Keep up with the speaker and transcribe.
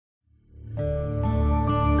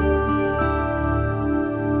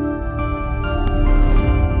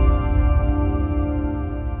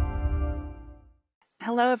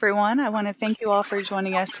Hello, everyone. I want to thank you all for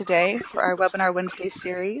joining us today for our Webinar Wednesday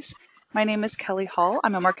series. My name is Kelly Hall.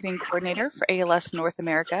 I'm a marketing coordinator for ALS North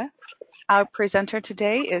America. Our presenter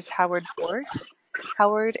today is Howard Boorse.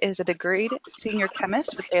 Howard is a degreed senior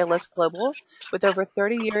chemist with ALS Global with over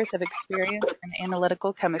 30 years of experience in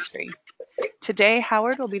analytical chemistry. Today,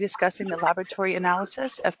 Howard will be discussing the laboratory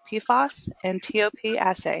analysis of PFAS and TOP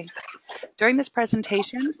assay. During this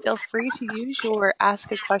presentation, feel free to use your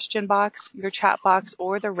Ask a Question box, your chat box,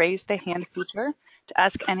 or the Raise the Hand feature to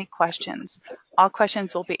ask any questions. All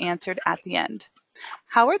questions will be answered at the end.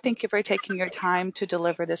 Howard, thank you for taking your time to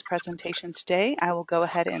deliver this presentation today. I will go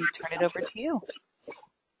ahead and turn it over to you.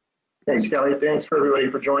 Thanks, Kelly. Thanks for everybody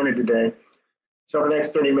for joining today. So for the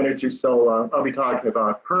next 30 minutes or so, I'll be talking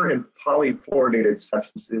about per and polyfluorinated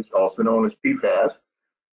substances, also known as PFAS.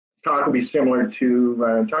 This talk will be similar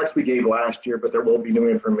to talks we gave last year, but there will be new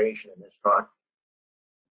information in this talk.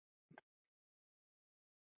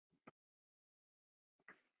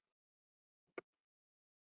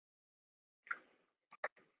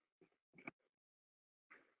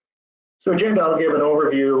 So agenda, I'll give an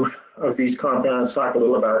overview of these compounds, talk a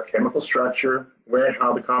little about chemical structure, where and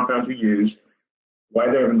how the compounds are used, why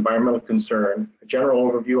they're of environmental concern, a general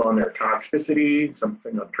overview on their toxicity,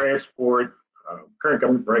 something on transport, current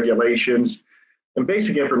government regulations, and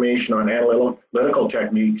basic information on analytical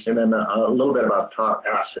techniques, and then a little bit about TOP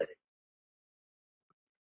assay.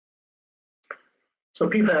 So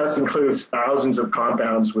PFAS includes thousands of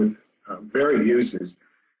compounds with varied uses,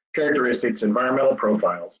 characteristics, environmental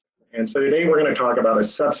profiles. And so today we're going to talk about a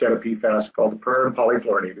subset of PFAS called the per and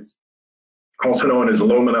polyfluorinateds, also known as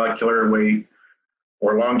low molecular weight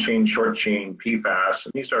or long chain, short chain PFAS.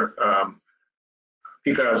 And these are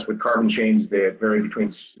PFAS with carbon chains that vary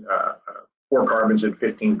between 4 carbons and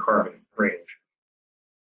 15 carbon range.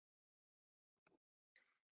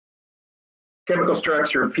 Chemical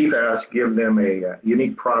structure of PFAS give them a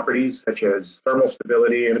unique properties such as thermal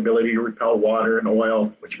stability and ability to repel water and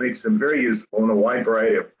oil, which makes them very useful in a wide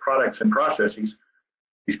variety of products and processes.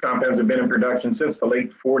 These compounds have been in production since the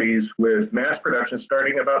late 40s, with mass production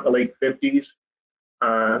starting about the late 50s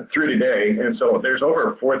through today. And so there's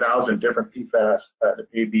over 4,000 different PFAS that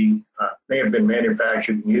may have been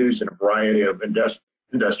manufactured and used in a variety of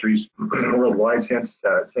industries worldwide since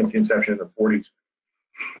the inception of the 40s.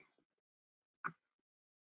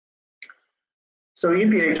 So the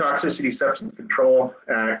EPA Toxicity Substance Control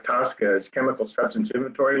Act, TSCA's chemical substance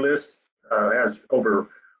inventory list has over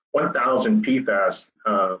 1,000 PFAS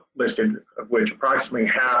listed, of which approximately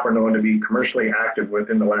half are known to be commercially active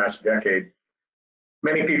within the last decade.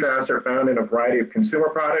 Many PFAS are found in a variety of consumer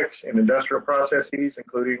products and industrial processes,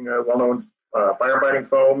 including well-known firefighting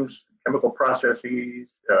foams, chemical processes,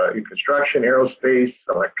 in construction, aerospace,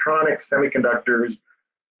 electronics, semiconductors,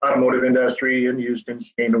 automotive industry, and used in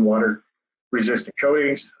stain and water resistant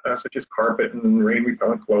coatings such as carpet and rain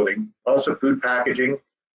repellent clothing, also food packaging,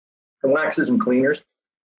 and waxes and cleaners.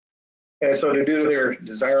 And so due to their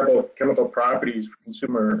desirable chemical properties for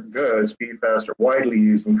consumer goods, PFAS are widely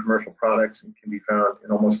used in commercial products and can be found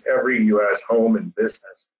in almost every U.S. home and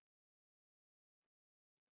business.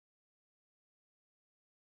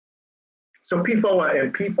 So PFOA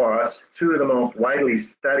and PFAS, two of the most widely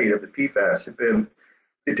studied of the PFAS, have been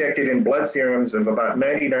detected in blood serums of about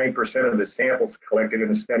 99% of the samples collected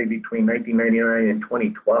in a study between 1999 and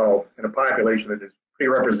 2012 in a population that is pretty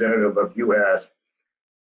representative of U.S.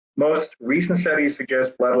 Most recent studies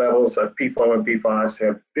suggest blood levels of PFOA and PFAS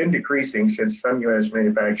have been decreasing since some U.S.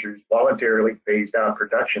 manufacturers voluntarily phased out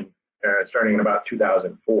production starting in about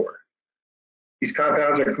 2004. These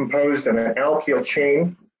compounds are composed of an alkyl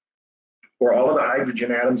chain where all of the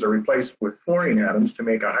hydrogen atoms are replaced with fluorine atoms to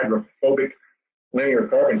make a hydrophobic linear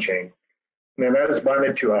carbon chain. And then that is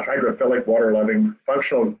bonded to a hydrophilic water-loving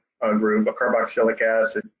functional group of carboxylic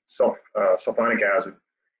acid, sulfonic acid.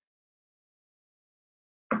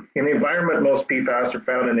 In the environment, most PFAS are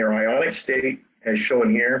found in their ionic state, as shown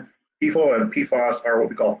here. PFOA and PFAS are what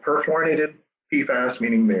we call perfluorinated PFAS,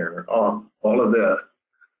 meaning they're all of the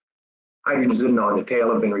hydrogens on the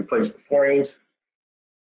tail have been replaced with fluorines.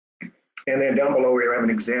 And then down below we have an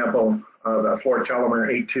example of a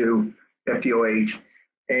fluorotelmer A2 FTOH,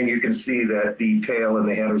 and you can see that the tail and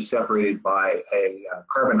the head are separated by a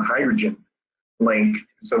carbon-hydrogen link.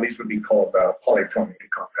 So these would be called polyfluorinated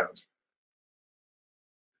compounds.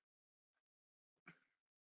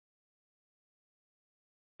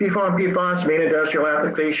 PFOA and PFAS main industrial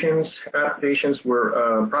applications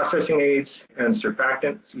were processing aids and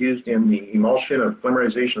surfactants used in the emulsion of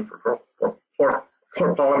polymerization for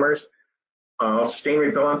fluoropolymers. Stain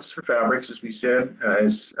repellents for fabrics, as we said,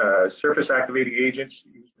 as surface activating agents,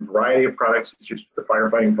 used in a variety of products, such as the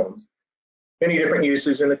firefighting foams. Many different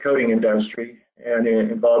uses in the coating industry and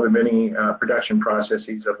involved in many production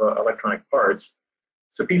processes of electronic parts.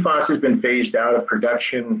 So PFAS has been phased out of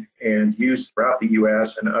production and use throughout the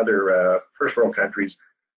U.S. and other first world countries.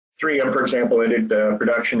 3M, for example, ended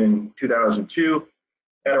production in 2002.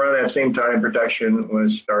 And around that same time, production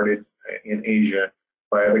was started in Asia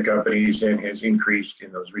by other companies and has increased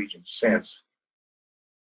in those regions since.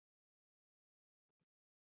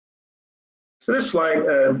 So this slide,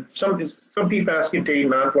 some PFAS contain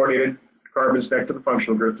non-fluorinated carbons next to the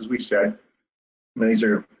functional group, as we said. And these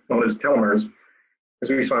are known as telomeres, as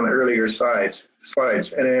we saw in the earlier slides.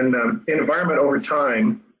 And in environment over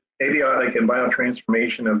time, abiotic and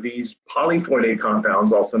biotransformation of these polyfluorinated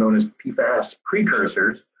compounds, also known as PFAS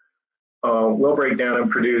precursors, will break down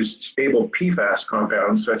and produce stable PFAS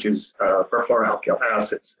compounds, such as perfluoroalkyl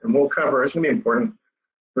acids. And we'll cover, it's going to be important,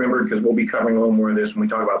 remember, because we'll be covering a little more of this when we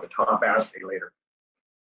talk about the TOP assay later.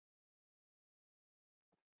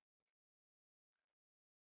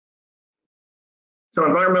 So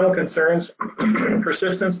environmental concerns,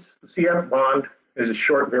 persistence, the CF bond is a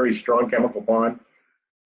short, very strong chemical bond.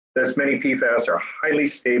 Thus, many PFAS are highly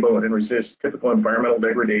stable and resist typical environmental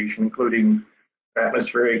degradation, including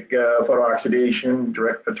atmospheric photooxidation,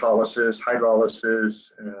 direct photolysis, hydrolysis,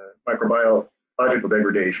 microbiological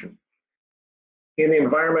degradation. In the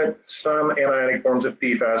environment, some anionic forms of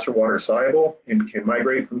PFAS are water soluble and can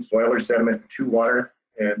migrate from soil or sediment to water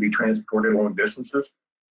and be transported long distances.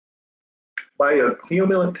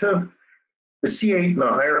 Bioaccumulative, the C8 and the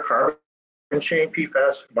higher carbon chain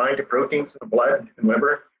PFAS bind to proteins in the blood and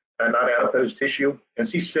liver and not adipose tissue. And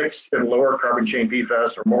C6 and lower carbon chain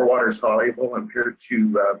PFAS are more water soluble and appear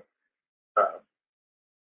to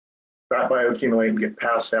not bioaccumulate and get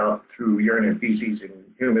passed out through urine and feces in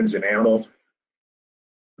humans and animals.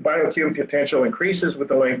 The bioaccumulation potential increases with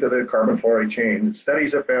the length of the carbon fluoride chain.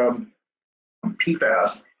 Studies have found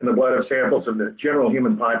PFAS in the blood of samples of the general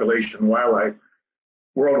human population and wildlife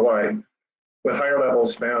worldwide, with higher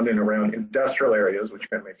levels found in around industrial areas, which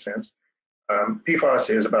kind of makes sense. PFAS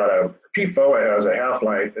is PFOA has a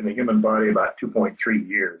half-life in the human body about 2.3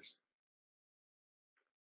 years.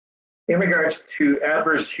 In regards to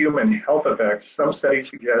adverse human health effects, some studies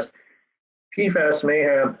suggest PFAS may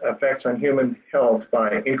have effects on human health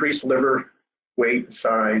by increased liver weight and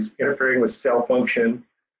size, interfering with cell function,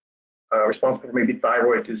 responsible for maybe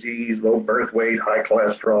thyroid disease, low birth weight, high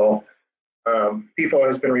cholesterol. PFOA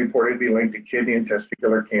has been reported to be linked to kidney and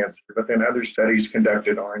testicular cancer, but then other studies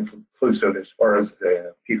conducted are inconclusive as far as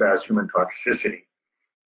the PFAS human toxicity.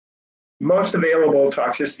 Most available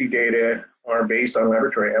toxicity data are based on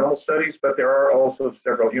laboratory animal studies, but there are also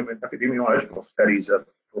several human epidemiological studies of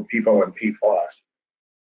PFOA and PFAS.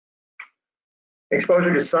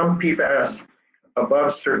 Exposure to some PFAS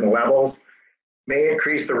above certain levels may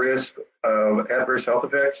increase the risk of adverse health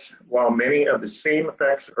effects, while many of the same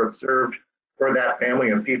effects are observed for that family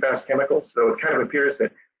of PFAS chemicals. So it kind of appears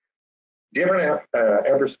that different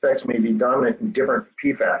adverse effects may be dominant in different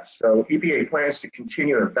PFAS. So EPA plans to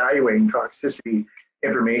continue evaluating toxicity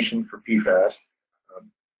information for PFAS.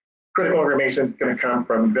 Critical information is going to come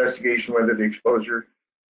from investigation whether the exposure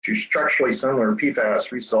to structurally similar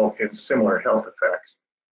PFAS result in similar health effects.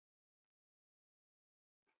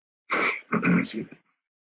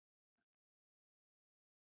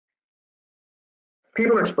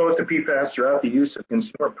 People are exposed to PFAS throughout the use of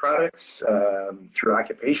consumer products, through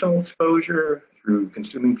occupational exposure, through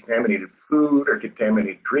consuming contaminated food or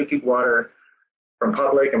contaminated drinking water from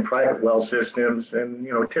public and private well systems. And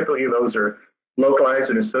typically those are localized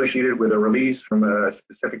and associated with a release from a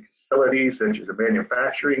specific facility, such as a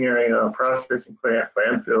manufacturing area, processing plant,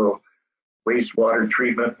 landfill, wastewater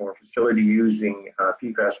treatment, or facility using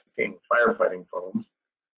PFAS-containing firefighting foams.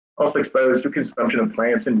 Also exposed to consumption of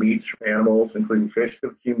plants and meats from animals, including fish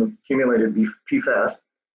that have accumulated PFAS.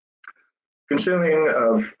 Consuming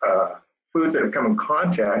of foods that have come in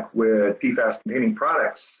contact with PFAS-containing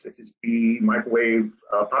products, such as the microwave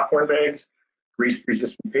popcorn bags,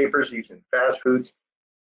 grease-resistant papers used in fast foods,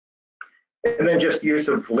 and then just use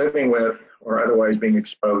of living with or otherwise being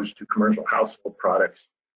exposed to commercial household products,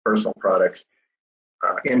 personal products,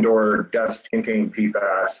 indoor dust containing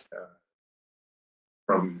PFAS,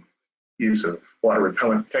 from use of water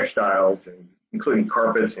repellent textiles, and including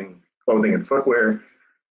carpets and clothing and footwear,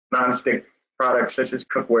 non-stick products such as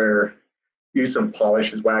cookware, use of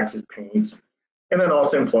polishes, waxes, paints, and then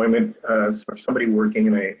also employment for somebody working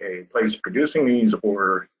in a place producing these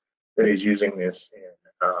or that is using this in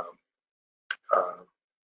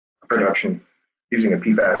production using a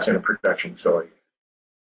PFAS in a production facility.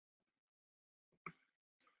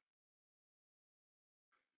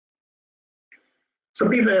 So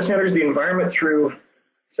PFAS enters the environment through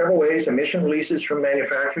several ways: emission releases from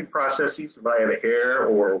manufacturing processes via the air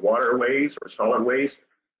or waterways or solid waste.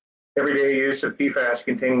 Everyday use of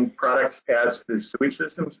PFAS-containing products adds to sewage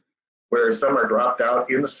systems, where some are dropped out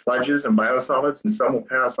in the sludges and biosolids, and some will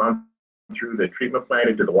pass on through the treatment plant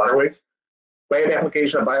into the waterways. Land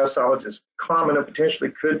application of biosolids is common and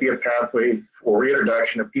potentially could be a pathway for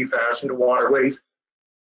reintroduction of PFAS into waterways.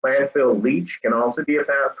 Landfill leach can also be a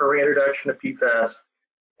path for reintroduction of PFAS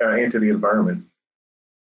into the environment.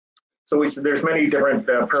 So there's many different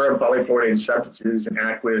per- and polyfluorinated substances in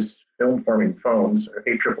aqueous film-forming foams, or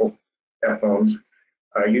AFFF foams,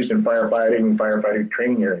 used in firefighting and firefighting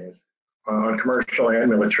training areas on commercial and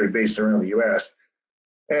military bases around the U.S.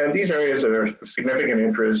 And these areas are of significant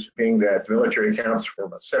interest, being that the military accounts for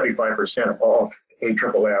about 75% of all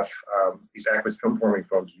AFFF, these aqueous film-forming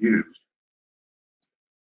foams used.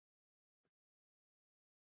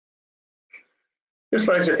 This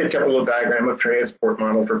slide is just a typical diagram of transport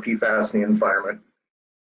model for PFAS in the environment.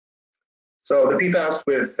 So the PFAS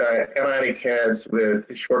with anionic heads with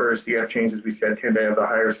shorter CF chains, as we said, tend to have the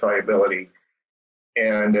higher solubility.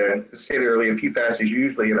 And as stated earlier, PFAS is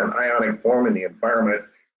usually in an ionic form in the environment,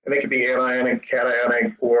 and they can be anionic,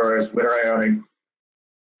 cationic, or as winterionic.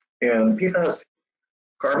 And PFAS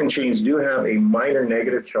carbon chains do have a minor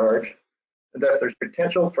negative charge, and thus there's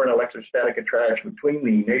potential for an electrostatic attraction between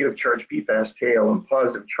the negative charge PFAS tail and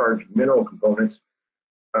positive charge mineral components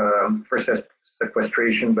for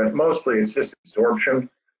sequestration, but mostly it's just absorption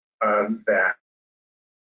that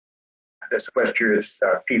sequesters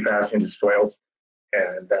PFAS into soils.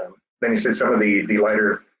 And then you said some of the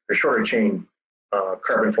lighter, the shorter chain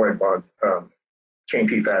carbon fluoride bond chain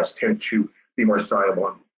PFAS tend to be more soluble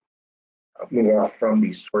and move off from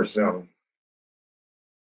the source zone.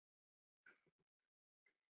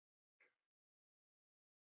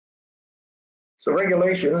 So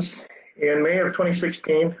regulations. In May of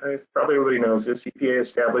 2016, as probably everybody knows this, EPA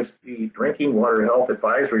established the drinking water health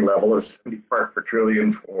advisory level of 70 parts per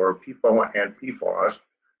trillion for PFOA and PFAS.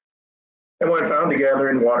 And when found together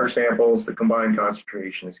in water samples, the combined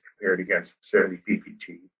concentration is compared against 70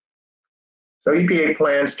 ppt. So EPA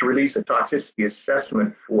plans to release a toxicity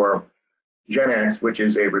assessment for GenX, which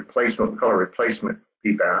is a replacement, we call it replacement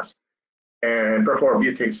PFAS, and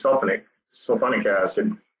perfluorobutane sulfonic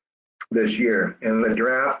acid this year. And the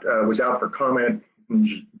draft was out for comment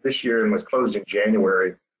this year and was closed in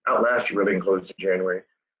January. Out last year, really, and closed in January.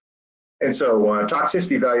 And so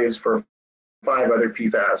toxicity values for 5 other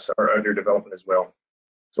PFAS are under development as well.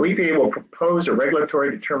 So EPA will propose a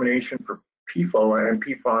regulatory determination for PFOA and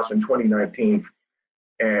PFAS in 2019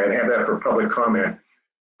 and have that for public comment.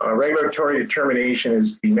 Regulatory determination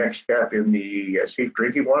is the next step in the Safe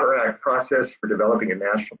Drinking Water Act process for developing a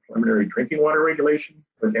national preliminary drinking water regulation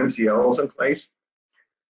with MCLs in place.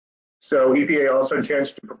 So EPA also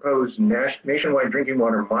intends to propose nationwide drinking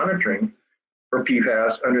water monitoring for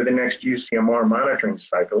PFAS under the next UCMR monitoring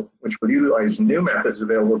cycle, which will utilize new methods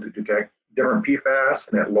available to detect different PFAS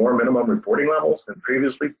and at lower minimum reporting levels than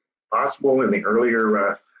previously possible in the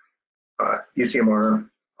earlier UCMR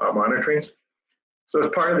monitorings. So as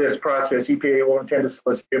part of this process, EPA will intend to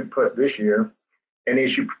solicit input this year and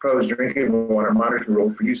issue proposed drinking water monitoring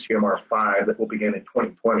rule for UCMR 5 that will begin in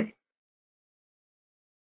 2020.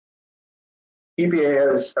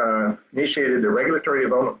 EPA has initiated the regulatory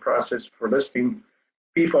development process for listing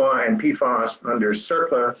PFOA and PFAS under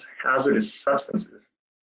surplus hazardous substances.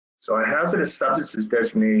 So a hazardous substances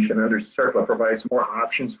designation under CERCLA provides more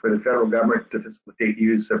options for the federal government to facilitate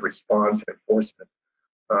use of response and enforcement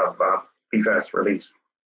of PFAS release.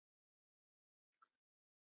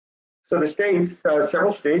 So the states,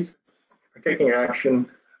 several states are taking action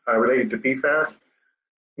related to PFAS,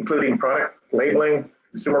 including product labeling,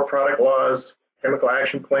 consumer product laws, chemical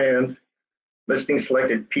action plans, listing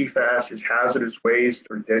selected PFAS as hazardous waste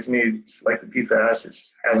or designated selected PFAS as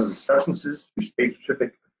hazardous substances through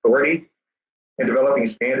state-specific authority, and developing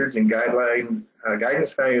standards and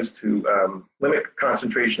guidance values to limit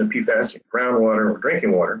concentration of PFAS in groundwater or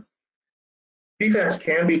drinking water. PFAS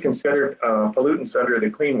can be considered pollutants under the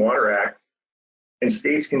Clean Water Act, and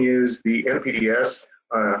states can use the NPDES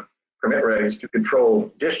permit regs to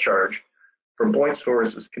control discharge from point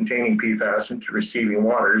sources containing PFAS into receiving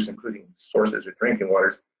waters, including sources of drinking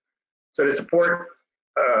waters. So to support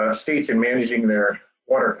states in managing their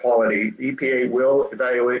water quality, the EPA will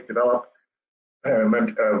evaluate, develop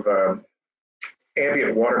of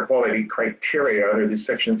ambient water quality criteria under the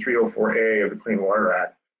Section 304A of the Clean Water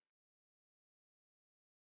Act.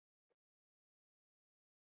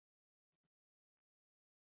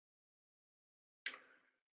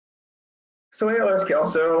 So ALS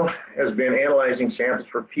Kelso has been analyzing samples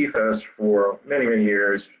for PFAS for many, many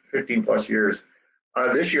years, 15 plus years.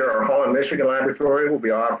 This year, our Holland, Michigan laboratory will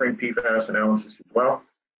be offering PFAS analysis as well.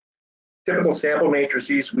 Typical sample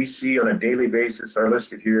matrices we see on a daily basis are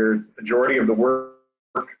listed here. The majority of the work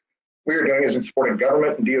we are doing is in supporting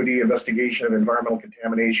government and DoD investigation of environmental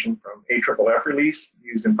contamination from AFFF release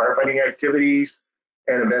used in firefighting activities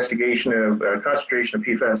and investigation of concentration of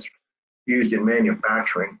PFAS used in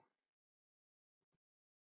manufacturing.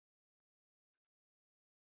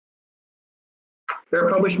 There are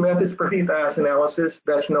published methods for PFAS analysis.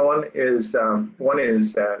 Best known is one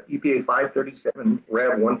is EPA 537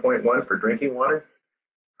 Rev 1.1 for drinking water.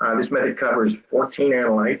 This method covers 14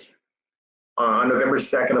 analytes. On November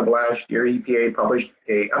 2nd of last year, EPA published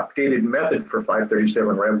a updated method for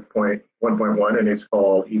 537 Rev 1.1, and it's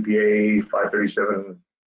called EPA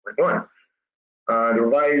 537.1. The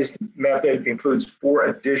revised method includes 4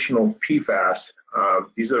 additional PFAS.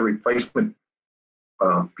 These are the replacement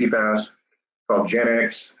PFAS called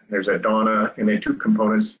GenX. There's Adana, and then 2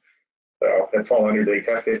 components that fall under the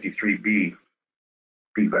F53B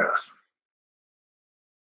PFAS.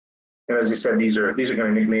 And as I said, these are going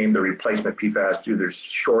to nickname the replacement PFAS due to their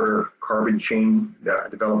shorter carbon chain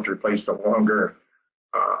developed to replace the longer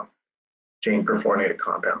chain perfluorinated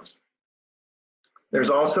compounds. There's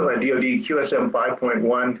also a DoD QSM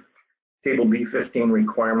 5.1 Table B15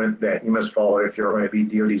 requirement that you must follow if you're going to be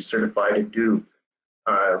DoD certified to do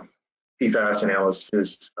PFAS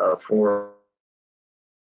analysis for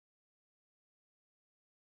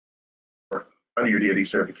under your DoD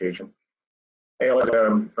certification. ALS,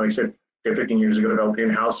 like I said, 15 years ago, developed an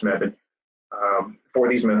in-house method. Before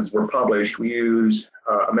these methods were published, we use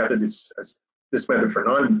a method that's this method for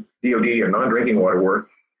non-DoD and non-drinking water work.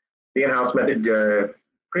 The in-house method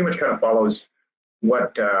pretty much kind of follows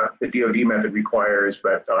what the DoD method requires,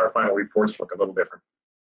 but our final reports look a little different.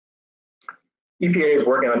 EPA is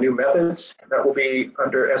working on new methods that will be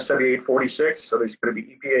under SW 846. So there's going to be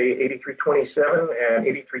EPA 8327 and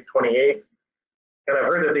 8328. And I've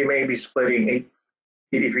heard that they may be splitting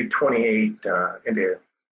 8328 into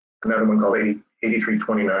another one called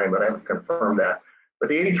 8329, but I haven't confirmed that. But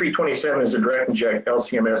the 8327 is a direct inject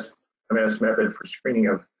LCMS method for screening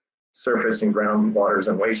of surface and groundwaters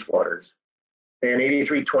and wastewaters. And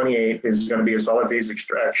 8328 is going to be a solid phase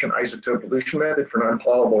extraction isotope dilution method for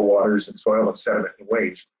non-potable waters and soil and sediment and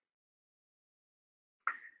waste.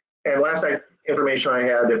 And last information I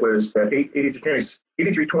had that was that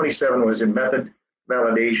 8327 was in method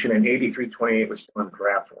validation and 8328 was still in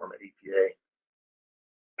draft form at EPA.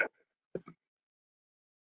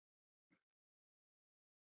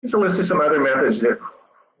 Here's a list of some other methods that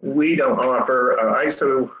we don't offer.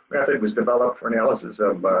 ISO method was developed for analysis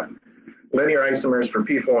of linear isomers for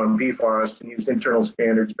PFOA and PFAS and used internal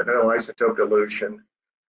standards, but no isotope dilution.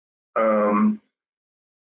 And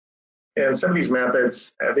some of these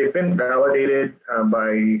methods, they've been validated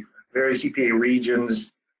by various EPA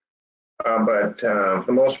regions, but for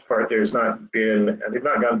the most part, they've not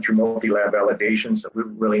gone through multi-lab validation, so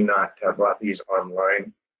we've really not brought these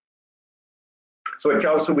online. So at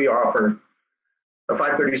Kelso, we offer a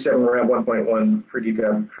 537 Rev 1.1 for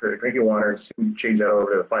DPAB for drinking water, so we change that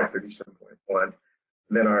over to the 537.1.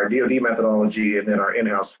 Then our DoD methodology, and then our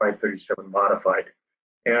in-house 537 modified.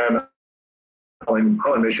 And Holland,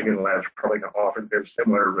 Michigan labs are probably going to offer their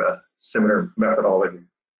similar methodology.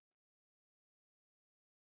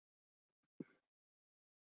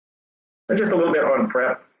 And just a little bit on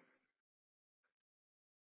prep.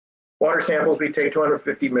 Water samples, we take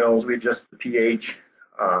 250 mils, we adjust the pH,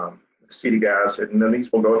 acetic acid, and then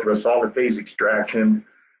these will go through a solid phase extraction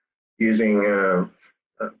using a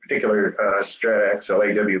particular StratX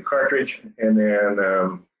LAW cartridge, and then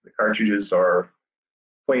the cartridges are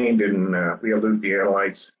cleaned and we elute the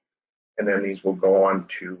analytes, and then these will go on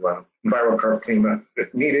to viral carb cleanup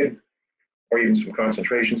if needed, or even some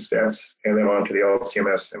concentration steps, and then on to the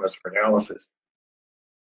LCMS MS for analysis.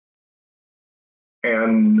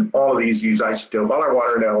 And all of these use isotope. All our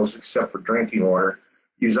water analysis, except for drinking water,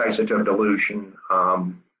 use isotope dilution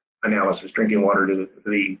analysis. Drinking water to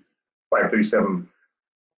the 537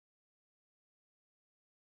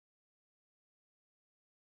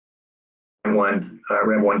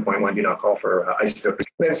 Rev 1.1 do not call for isotope.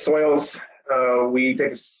 Then soils, we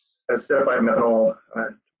take a certified methanol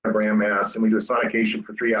gram mass, and we do a sonication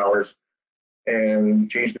for 3 hours and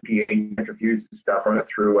change the pH, centrifuge and stuff, run it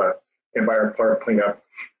through environmental carb cleanup,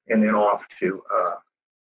 and then off to, of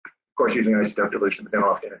course, using isotope dilution, but then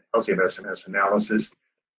off to LCMS MS analysis.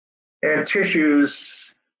 And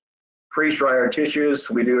tissues, freeze dry our tissues.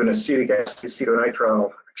 We do an acetic acid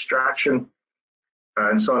acetonitrile extraction.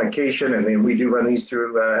 and sonication, and then we do run these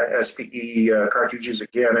through SPE cartridges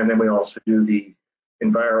again, and then we also do the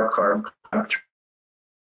EnviroCarb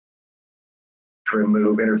to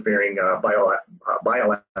remove interfering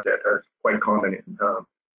biolabs that are quite common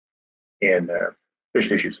in fish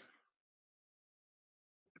tissues.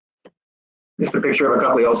 Just a picture of a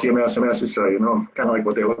couple of LCM SMSs, so you know, kind of like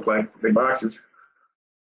what they look like, big boxes.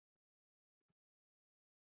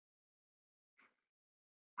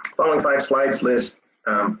 Following 5 slides list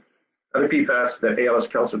other PFAS that ALS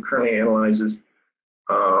Kelso currently analyzes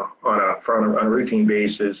on a routine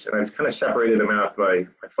basis, and I've kind of separated them out by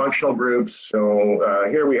functional groups. So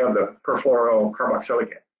here we have the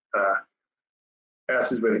perfluorocarboxylic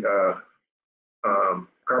acids with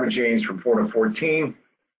carbon chains from 4 to 14,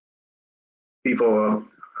 people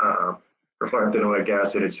perfluorophthanoic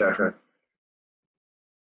acid, etc.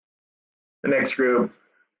 The next group,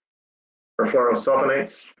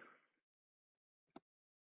 perfluorosulfonates.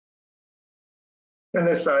 And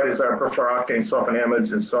this side is our perfluorooctane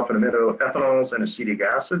sulfonamides and sulfonamidoethanols and acetic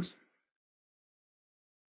acids.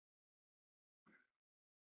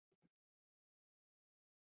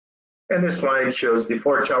 And this slide shows the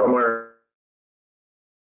 4 telomer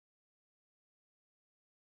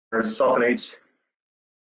sulfonates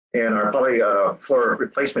and our polyfluor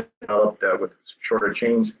replacement developed with shorter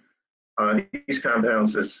chains. These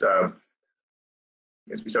compounds, as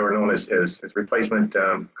we said, are known as replacement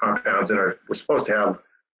compounds, and we're supposed to have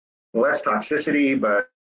less toxicity, but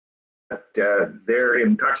their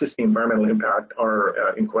toxicity and environmental impact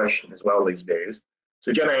are in question as well these days.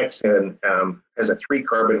 So Genex has a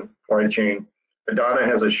 3-carbon fluoride chain. Adana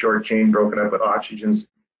has a short chain broken up with oxygens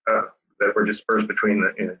that were dispersed between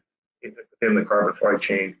within the carbon fluoride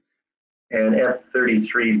chain. And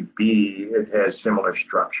F33B, it has similar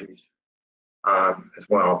structures as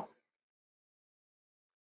well.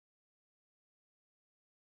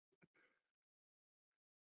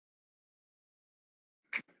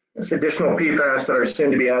 There's additional PFAS that are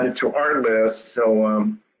soon to be added to our list.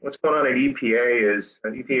 So what's going on at EPA is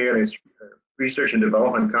EPA and its research and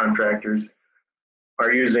development contractors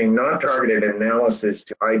are using non-targeted analysis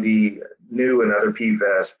to ID new and other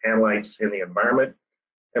PFAS analytes in the environment.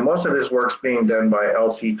 And most of this work's being done by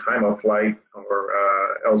LC time of flight or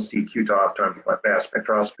LC QTOF time of flight mass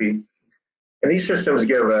spectroscopy. And these systems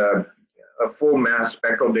give a full mass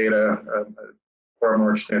spectral data, far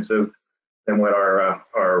more extensive than what our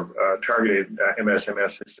targeted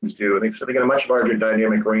MSMS systems do. So they get a much larger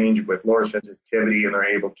dynamic range with lower sensitivity, and are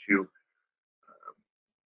able to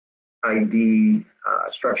ID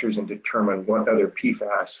structures and determine what other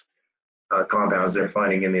PFAS compounds they're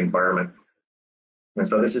finding in the environment. And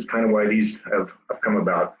so this is kind of why these have come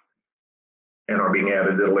about and are being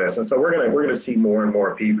added to the list. And so we're gonna see more and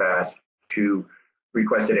more PFAS to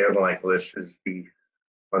requested analyte lists as the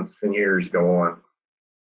months and years go on.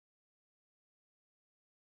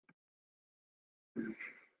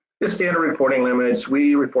 The standard reporting limits,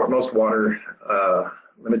 we report most water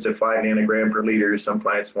limits at 5 nanogram per liter. Some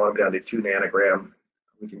plants want them down to 2 nanogram.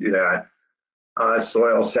 We can do that.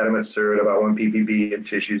 Soil sediments are at about 1 ppb and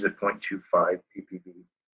tissues at 0.25 ppb.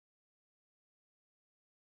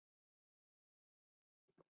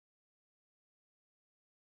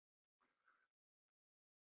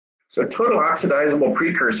 So total oxidizable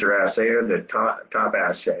precursor assay, or the TOP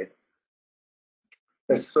assay.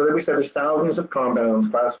 So we said there's thousands of compounds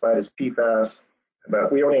classified as PFAS,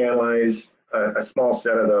 but we only analyze a small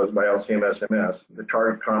set of those by LC-MS, the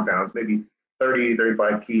target compounds, maybe 30,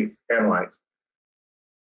 35 key analytes,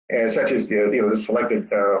 and such as the selected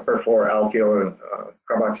perfluoroalkyl and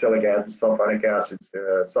carboxylic acids, sulfonic acids,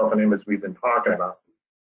 sulfonamides we've been talking about.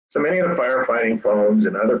 So many of the firefighting foams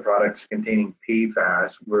and other products containing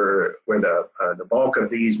PFAS, where the bulk of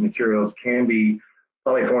these materials can be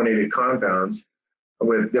polyfluorinated compounds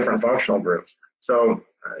with different functional groups. So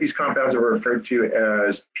these compounds are referred to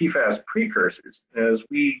as PFAS precursors. As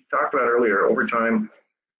we talked about earlier, over time,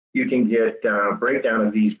 you can get breakdown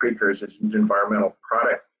of these precursors into environmental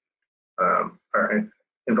product or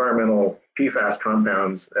environmental PFAS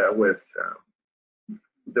compounds that will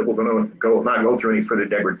not go through any further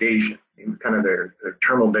degradation, kind of their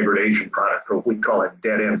terminal degradation product, or we call it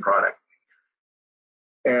dead end product.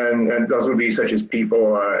 And those would be such as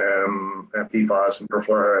PFAS and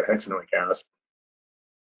perfluorohexanoic acid.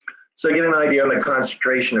 So you get an idea on the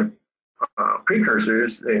concentration of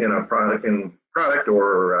precursors in a product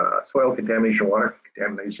or soil contamination, water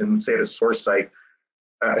contamination, say at a source site.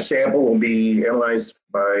 A sample will be analyzed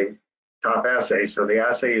by TOP assay. So the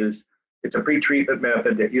assay it's a pre-treatment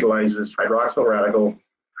method that utilizes hydroxyl radical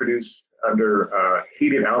produced under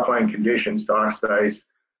heated alkaline conditions to oxidize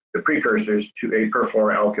the precursors to a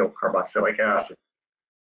perfluoroalkyl carboxylic acid.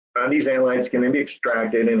 These analytes can then be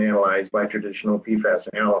extracted and analyzed by traditional PFAS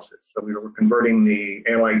analysis. So we were converting the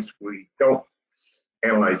analytes we don't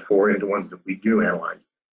analyze for into ones that we do analyze.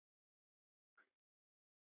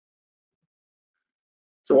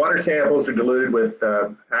 So water samples are diluted with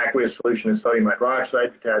aqueous solution of sodium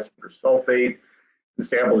hydroxide, potassium persulfate. The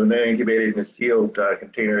samples are then incubated in a sealed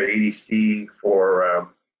container at 80 C for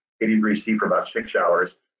 80 degrees C for about 6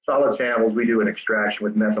 hours. Solid samples, we do an extraction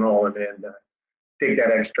with methanol and then take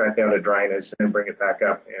that extract down to dryness and then bring it back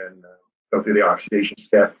up and go through the oxidation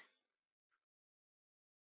step.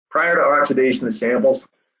 Prior to oxidation, the samples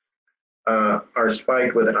are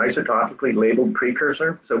spiked with an isotopically labeled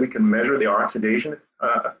precursor, so we can measure the oxidation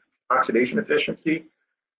efficiency.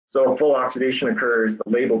 So if full oxidation occurs, the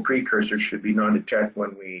labeled precursor should be non-detect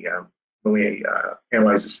when we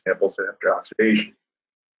analyze the samples after oxidation.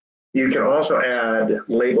 You can also add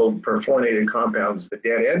labeled perfluorinated compounds, the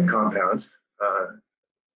dead end compounds,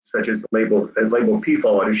 such as labeled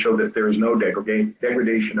PFOA, to show that there is no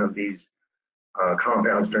degradation of these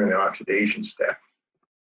compounds during the oxidation step.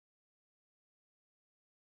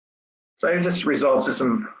 So here's just results of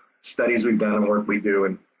some studies we've done and work we do.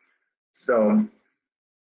 And so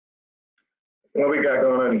what we got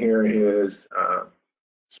going on here is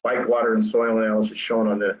spiked water and soil analysis shown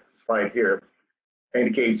on the slide here.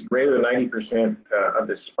 Indicates greater than 90% of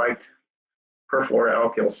the spiked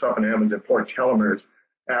perfluoroalkyl sulfonamides and 4 telomeres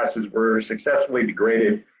acids were successfully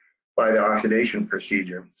degraded by the oxidation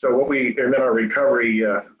procedure. So what and then our recovery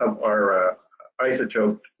of our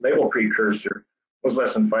isotope label precursor was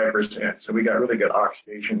less than 5%. So we got really good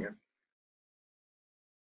oxidation here.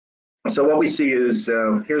 So what we see is,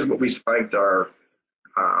 here's what we spiked our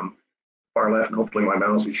far left, and hopefully my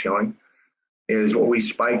mouse is showing, is what we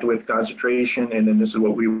spiked with concentration, and then this is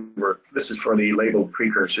what this is for the labeled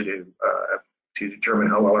precursor to determine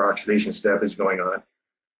how well our oxidation step is going on.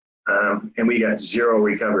 And we got 0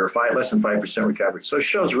 recovery, or less than 5% recovery. So it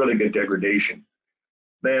shows really good degradation.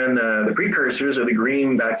 Then the precursors are the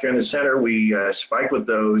green back here in the center. We spiked with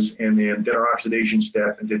those and then did our oxidation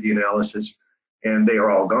step and did the analysis, and they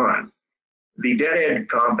are all gone. The dead end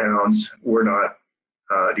compounds were not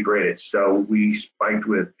degraded. So we spiked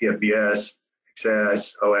with PFAS,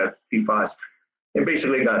 XS, OF, PFAS, and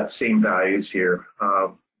basically got the same values here.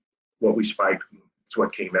 What we spiked is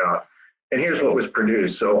what came out. And here's what was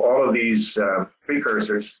produced. So all of these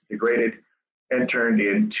precursors degraded and turned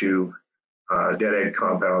into dead end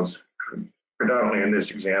compounds, predominantly in this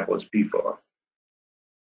example is PFOA.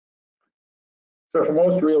 So for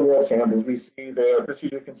most real world samples, we see the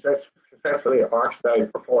procedure can successfully oxidize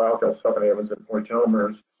perfluoroalkyl sulfonamides and 4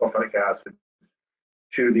 telomeres sulfonic acid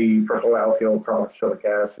to the perfluoroalkyl carboxylic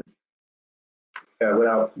acid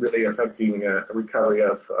without really affecting a recovery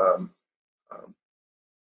of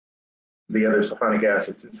the other sulfonic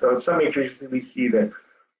acids. And so in some matrices, we see that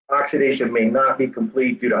oxidation may not be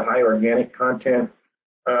complete due to high organic content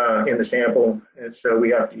in the sample. And so we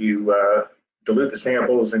have to dilute the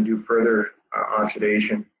samples and do further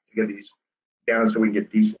oxidation to get these down so we can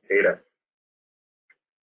get decent data.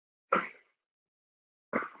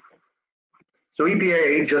 So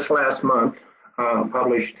EPA just last month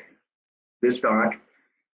published this doc,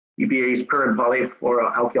 EPA's per and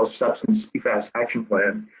polyfluoroalkyl substance PFAS action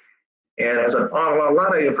plan. And as a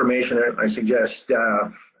lot of information, I suggest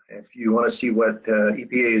if you want to see what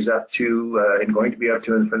EPA is up to and going to be up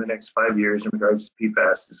to for the next 5 years in regards to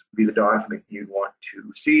PFAS, this would be the document you'd want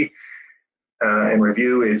to see and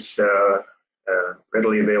review. It's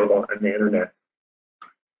readily available on the internet.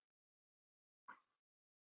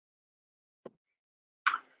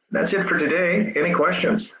 That's it for today. Any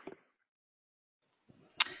questions?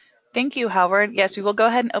 Thank you, Howard. Yes, we will go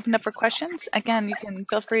ahead and open up for questions. Again, you can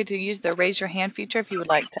feel free to use the raise your hand feature if you would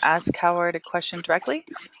like to ask Howard a question directly,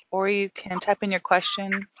 or you can type in your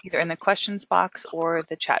question either in the questions box or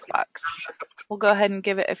the chat box. We'll go ahead and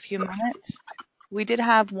give it a few minutes. We did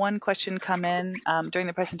have one question come in during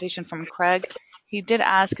the presentation from Craig. He did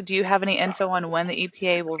ask, do you have any info on when the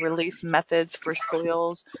EPA will release methods for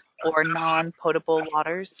soils or non-potable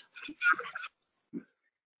waters?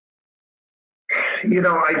 You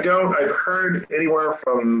know, I don't. I've heard anywhere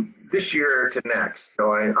from this year to next.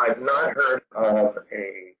 So I've not heard of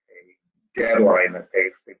a deadline that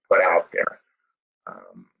they put out there.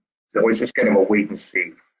 So it's just kind of a wait and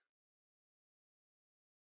see.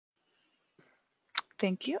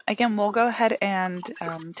 Thank you. Again, we'll go ahead and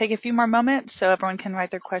take a few more moments so everyone can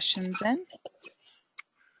write their questions in.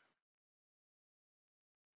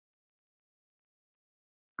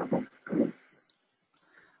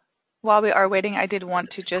 While we are waiting, I did want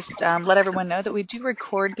to just let everyone know that we do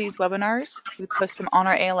record these webinars. We post them on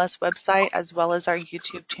our ALS website as well as our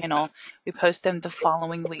YouTube channel. We post them the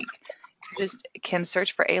following week. You just can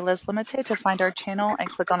search for ALS Limited to find our channel and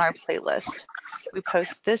click on our playlist. We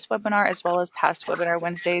post this webinar as well as past Webinar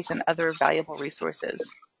Wednesdays and other valuable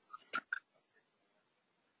resources.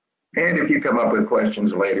 And if you come up with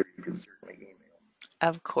questions later, you can certainly email.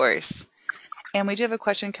 Of course. And we do have a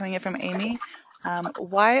question coming in from Amy.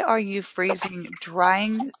 Why are you freeze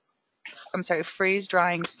drying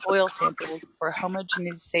soil samples for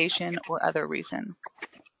homogenization or other reason?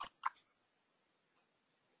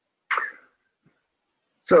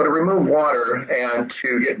 So to remove water and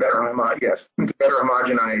to get better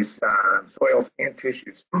homogenize soils and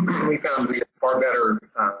tissues, we found we get far better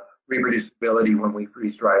reproducibility when we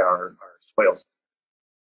freeze dry our soils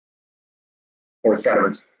or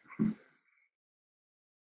sediments.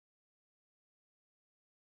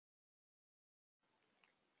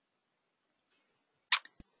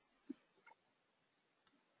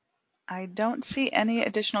 I don't see any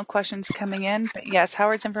additional questions coming in, but yes,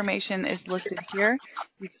 Howard's information is listed here.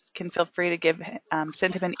 You can feel free to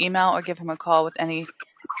send him an email or give him a call with any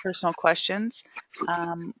personal questions.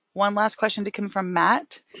 One last question to come from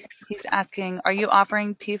Matt. He's asking, are you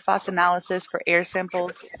offering PFAS analysis for air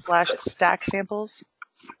samples / stack samples?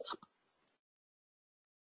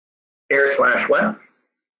 Air / what?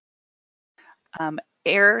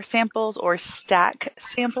 Air samples or stack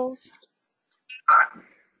samples?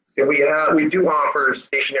 Yeah, we do offer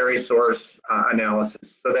stationary source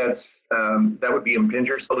analysis. So that would be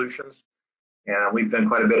Impinger solutions. And we've done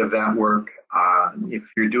quite a bit of that work. If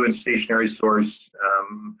you're doing stationary source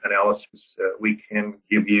analysis, we can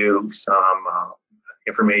give you some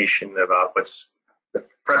information about what's the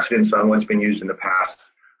precedence on what's been used in the past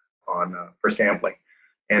for sampling.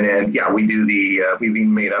 And then, yeah, we do we've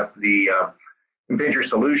even made up the Impinger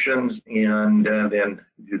solutions and then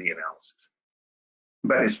do the analysis.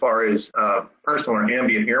 But as far as personal or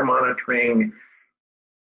ambient air monitoring,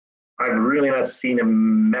 I've really not seen a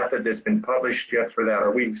method that's been published yet for that, or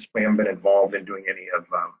we haven't been involved in doing any of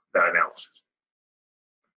that analysis.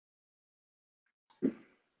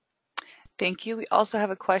 Thank you. We also have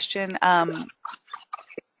a question. I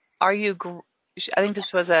think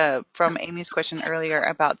this was from Amy's question earlier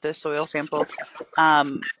about the soil samples.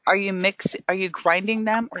 Are you grinding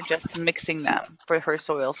them or just mixing them for her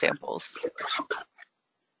soil samples?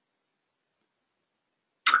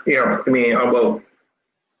 Yeah, I mean, well,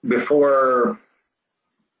 before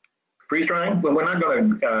freeze drying, well, we're not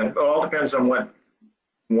going to. It all depends on what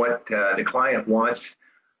the client wants.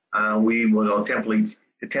 We will attempt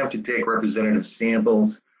to take representative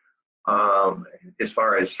samples as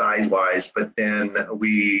far as size-wise, but then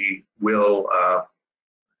we will,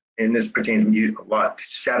 and this pertains a lot to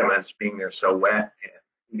sediments being they're so wet and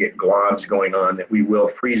you get globs going on, that we will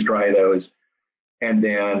freeze dry those, and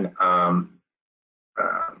then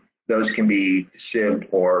those can be sieved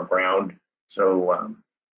or ground. So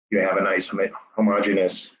you have a nice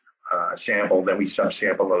homogeneous sample, then we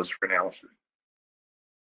subsample those for analysis.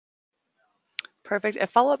 Perfect. A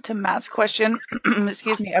follow-up to Matt's question,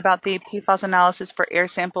 excuse me, about the PFAS analysis for air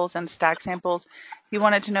samples and stack samples. He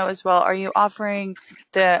wanted to know as well, are you offering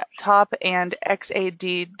the TOP and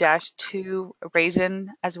XAD-2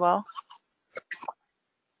 raisin as well?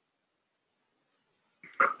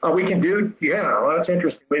 We can do, yeah, well, that's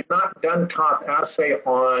interesting. We've not done TOP assay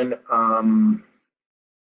on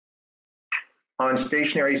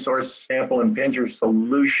stationary source sample Impinger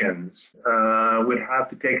solutions.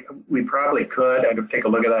 We probably could. I'd have to take a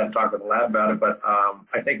look at that and talk with the lab about it, but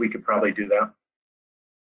I think we could probably do that.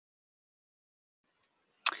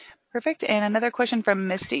 Perfect. And another question from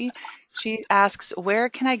Misty. She asks, where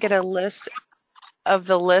can I get a list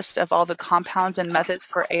of all the compounds and methods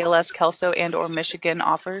for ALS, Kelso, and or Michigan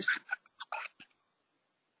offers?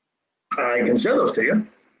 I can send those to you.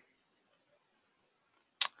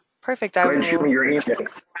 Perfect. Go ahead and shoot me your email.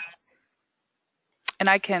 And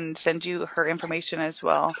I can send you her information as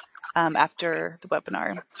well after the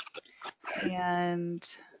webinar. And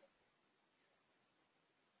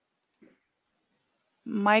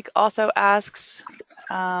Mike also asks,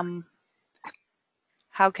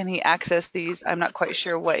 how can he access these? I'm not quite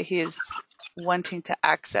sure what he is wanting to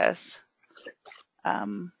access.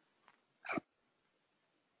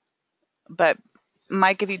 But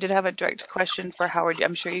Mike, if you did have a direct question for Howard,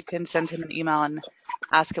 I'm sure you can send him an email and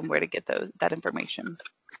ask him where to get that information.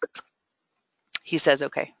 He says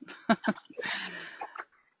okay.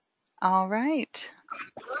 All right.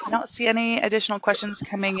 I don't see any additional questions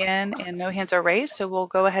coming in and no hands are raised, so we'll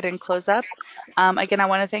go ahead and close up. Again, I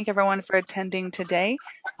want to thank everyone for attending today.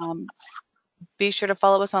 Be sure to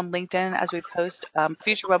follow us on LinkedIn as we post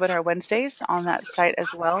future webinar Wednesdays on that site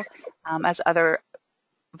as well as other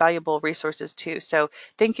valuable resources too. So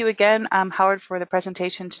thank you again, Howard, for the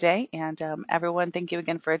presentation today. And everyone, thank you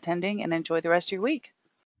again for attending and enjoy the rest of your week.